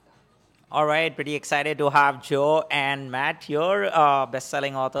All right, pretty excited to have Joe and Matt here,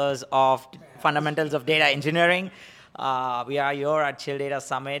 best-selling authors of Fundamentals of Data Engineering. We are here at Chill Data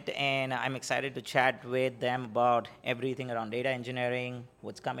Summit, and I'm excited to chat with them about everything around data engineering,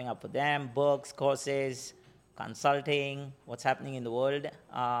 what's coming up for them, books, courses, consulting, what's happening in the world.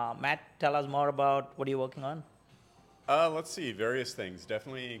 Matt, tell us more about what you're working on. Let's see, various things.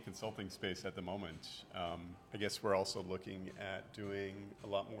 Definitely in consulting space at the moment. I guess we're also looking at doing a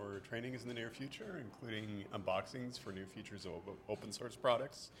lot more trainings in the near future, including unboxings for new features of open source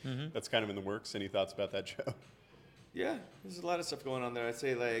products. That's kind of in the works. Any thoughts about that, Joe? Yeah, there's a lot of stuff going on there. I'd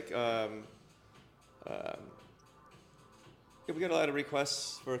say yeah, we got a lot of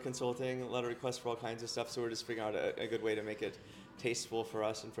requests for consulting, a lot of requests for all kinds of stuff. So we're just figuring out a good way to make it tasteful for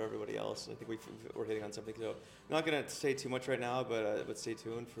us and for everybody else. I think we're hitting on something. So I'm not going to say too much right now, but stay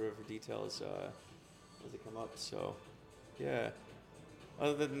tuned for details as they come up. So yeah.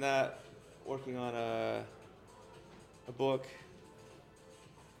 Other than that, working on a book,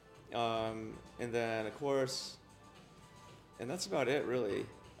 and then a course. And that's about it, really.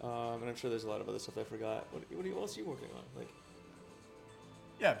 And I'm sure there's a lot of other stuff I forgot. What else are you working on?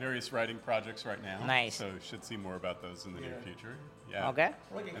 Yeah, various writing projects right now. Nice. So should see more about those in the near future. Yeah. Okay.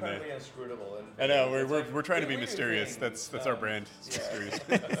 We're like incredibly inscrutable. I know, we're trying to be mysterious. That's our brand. Yeah. Mysterious.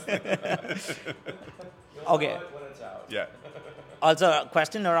 Okay. Know it when it's out. Yeah. Also, a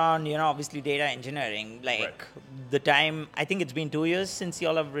question around, obviously data engineering. Right. The time, I think it's been 2 years since you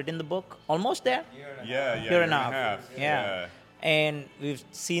all have written the book. Almost there? Yeah, Year and a half. half. Yeah. And we've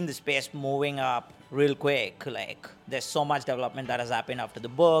seen the space moving up real quick. There's so much development that has happened after the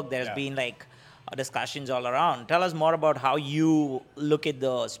book. There's been discussions all around. Tell us more about how you look at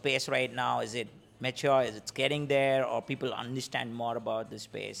the space right now. Is it mature? Is it getting there? Or people understand more about the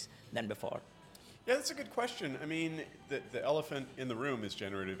space than before? Yeah, that's a good question. I mean, the elephant in the room is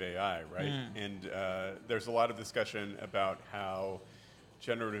generative AI, right? And there's a lot of discussion about how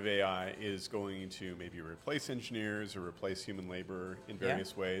generative AI is going to maybe replace engineers or replace human labor in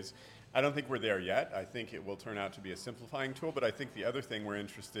various ways. I don't think we're there yet. I think it will turn out to be a simplifying tool, but I think the other thing we're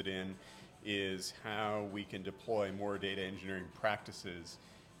interested in is how we can deploy more data engineering practices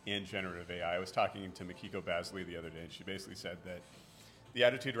in generative AI. I was talking to Makiko Basley the other day, and she basically said that the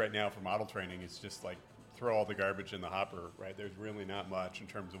attitude right now for model training is just like throw all the garbage in the hopper, right? There's really not much in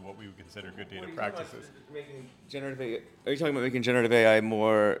terms of what we would consider good data practices. Making generative AI, are you talking about making generative AI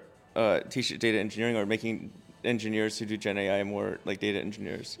more teach data engineering, or making engineers who do Gen AI more like data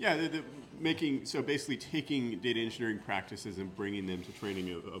engineers? Yeah, so basically taking data engineering practices and bringing them to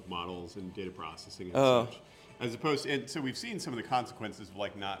training of models and data processing and such. As opposed to, and so we've seen some of the consequences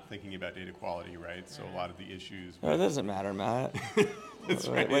of not thinking about data quality, right? So a lot of the issues. It doesn't matter, Matt. That's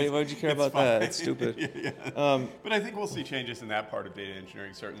right. Why would you care about that? It's stupid. Yeah. But I think we'll see changes in that part of data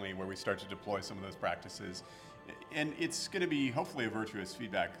engineering, certainly, where we start to deploy some of those practices. And it's going to be hopefully a virtuous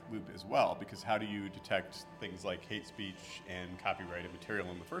feedback loop as well, because how do you detect things like hate speech and copyrighted material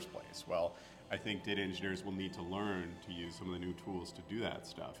in the first place? Well, I think data engineers will need to learn to use some of the new tools to do that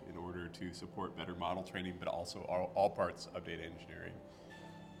stuff in order to support better model training, but also all parts of data engineering.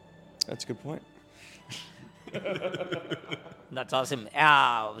 That's a good point. That's awesome.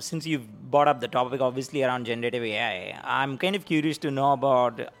 Since you've brought up the topic, obviously, around generative AI, I'm kind of curious to know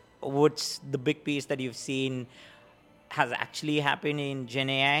about what's the big piece that you've seen has actually happened in Gen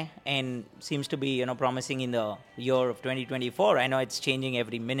AI and seems to be, promising in the year of 2024. I know it's changing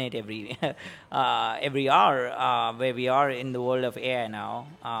every minute, every hour, where we are in the world of AI now.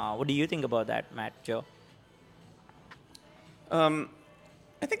 What do you think about that, Matt, Joe? I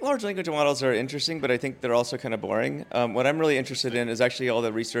think large language models are interesting, but I think they're also kind of boring. What I'm really interested in is actually all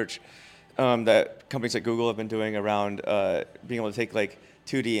the research that companies like Google have been doing around being able to take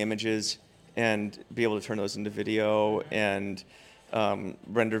 2D images and be able to turn those into video and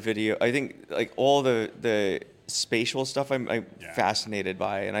render video. I think all the spatial stuff I'm fascinated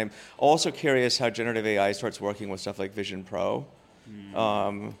by, and I'm also curious how generative AI starts working with stuff like Vision Pro.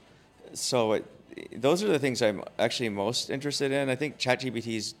 Those are the things I'm actually most interested in. I think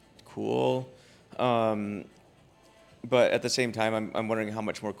ChatGPT is cool, but at the same time, I'm wondering how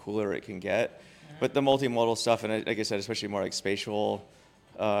much more cooler it can get. But the multimodal stuff, and like I said, especially more spatial,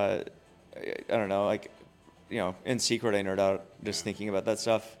 I don't know, in secret I nerd out just thinking about that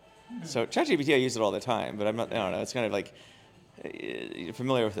stuff. So ChatGPT, I use it all the time, but I don't know, it's kind of you're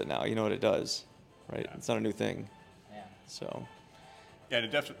familiar with it now, you know what it does, right? Yeah. It's not a new thing. Yeah. So. Yeah,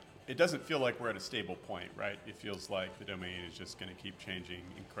 and it doesn't feel like we're at a stable point, right? It feels like the domain is just going to keep changing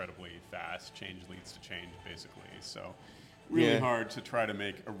incredibly fast. Change leads to change, basically. So really Yeah. hard to try to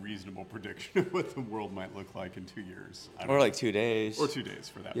make a reasonable prediction of what the world might look like in 2 years. I don't Or know. like 2 days. Or 2 days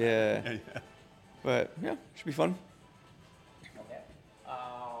for that. Yeah. matter. Yeah. But yeah, should be fun. Okay.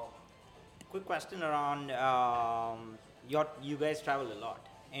 Quick question around you guys travel a lot,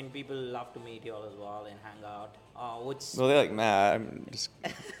 and people love to meet you all as well and hang out. What's Well, they like Matt. I'm just.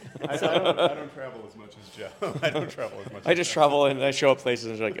 I don't travel as much as Joe. I don't travel as much. I as just Joe. travel and I show up places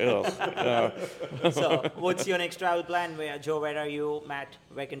and it's like, ugh. so? What's your next travel plan? Joe, where are you? Matt,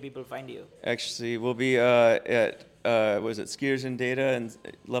 where can people find you? Actually, we'll be at was it Skiers and Data in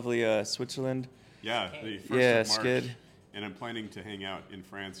lovely Switzerland. Yeah, the first Yeah, of March. Skid. And I'm planning to hang out in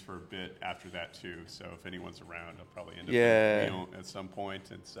France for a bit after that too. So if anyone's around, I'll probably end up Yeah. in Lyon at some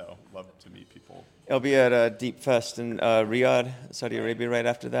point. And so love to meet people. I'll be at Deep Fest in Riyadh, Saudi Arabia, right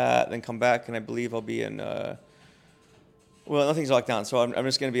after that. Then come back, and I believe I'll be in. Well, nothing's locked down, so I'm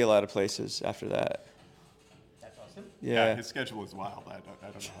just going to be a lot of places after that. That's awesome. Yeah. His schedule is wild. I don't know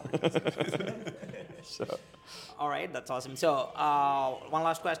how he does it. So, All right, that's awesome. So, one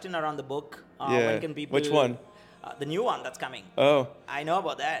last question around the book. yeah. When can people? Which one? The new one that's coming. Oh. I know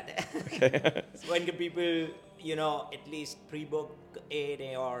about that. Okay. So when can people, at least pre-book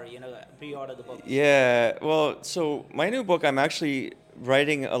it or pre-order the book? Yeah, well, so my new book, I'm actually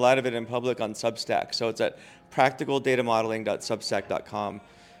writing a lot of it in public on Substack. So it's at practicaldatamodeling.substack.com.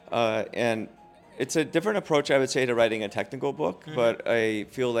 And it's a different approach, I would say, to writing a technical book, but I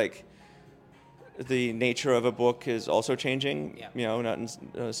feel like the nature of a book is also changing, not in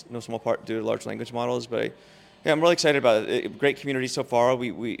no small part due to large language models, but I'm really excited about it. Great community so far.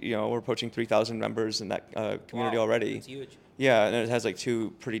 We're approaching 3,000 members in that community already. It's huge. Yeah, and it has like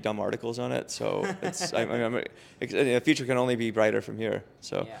 2 pretty dumb articles on it. So it's the future can only be brighter from here.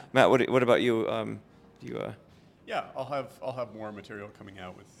 So Yeah. Matt, what about you? Yeah, I'll have more material coming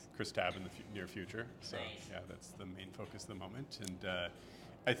out with Chris Tabb in the near future. So Nice. yeah, that's the main focus at the moment. And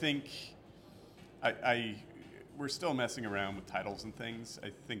I think we're still messing around with titles and things. I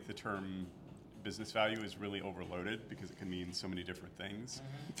think the term business value is really overloaded because it can mean so many different things.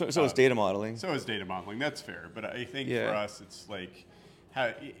 So is data modeling. So is data modeling. That's fair. But I think for us, it's like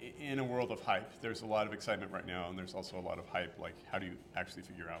in a world of hype, there's a lot of excitement right now, and there's also a lot of hype. Like, how do you actually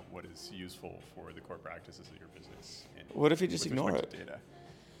figure out what is useful for the core practices of your business? What if you just with ignore respect it? to data?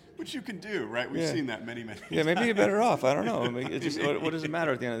 Which you can do, right? We've Yeah. seen that many Yeah, maybe you're times. better off. I don't know. I mean, what does it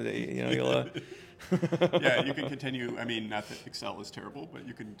matter at the end of the day? You'll. Yeah, you can continue. I mean, not that Excel is terrible, but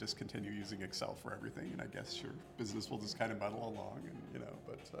you can just continue using Excel for everything, and I guess your business will just kind of muddle along, and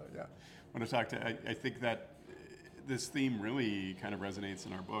But yeah, when I talk to, I think that this theme really kind of resonates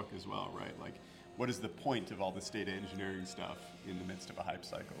in our book as well, right? Like, what is the point of all this data engineering stuff in the midst of a hype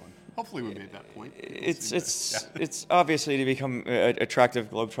cycle? And hopefully, we made that point. It's obviously to become attractive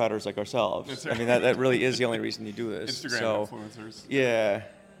globetrotters like ourselves. That's right. I mean, that really is the only reason you do this. Instagram So, influencers. yeah.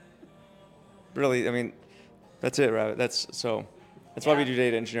 Really, I mean, that's it, right? That's why we do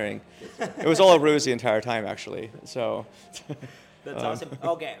data engineering. It was all a ruse the entire time, actually. So. That's awesome.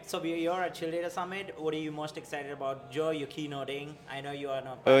 Okay, so you're at Chill Data Summit. What are you most excited about? Joe, you're keynoting. I know you are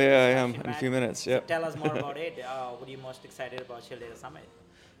not. Oh yeah, I am in a few minutes. Yep. So tell us more about it. What are you most excited about Chill Data Summit?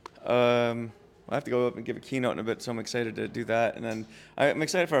 I have to go up and give a keynote in a bit, so I'm excited to do that. And then I'm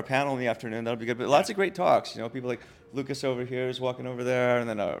excited for a panel in the afternoon. That'll be good. But lots of great talks. People like Lucas over here is walking over there, and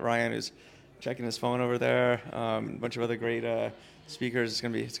then Ryan is checking his phone over there. A bunch of other great speakers.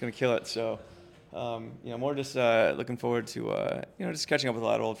 It's gonna kill it. So. More just looking forward to just catching up with a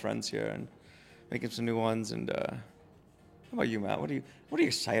lot of old friends here and making some new ones. And how about you, Matt? What are you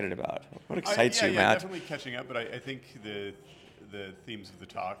excited about? What excites you, yeah, Matt? definitely catching up. But I think the themes of the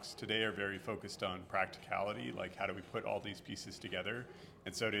talks today are very focused on practicality, like how do we put all these pieces together.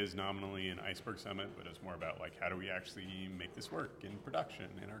 And so it is nominally an iceberg summit, but it's more about like how do we actually make this work in production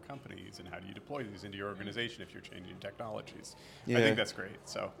in our companies, and how do you deploy these into your organization if you're changing technologies. Yeah. I think that's great.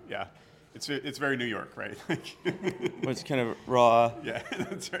 So yeah. It's very New York, right? It's kind of raw. Yeah,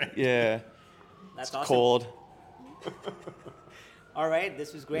 that's right. Yeah. That's It's awesome. cold. All right,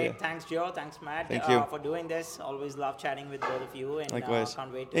 this was great. Yeah. Thanks, Joe. Thanks, Matt, Thank you. for doing this. Always love chatting with both of you, and Likewise.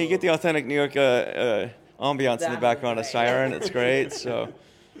 can't wait to. Yeah, you get the authentic New York ambiance in the background, a Right. siren. It's great. So,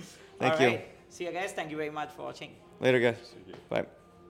 thank All you. right. See you guys. Thank you very much for watching. Later, guys. Bye.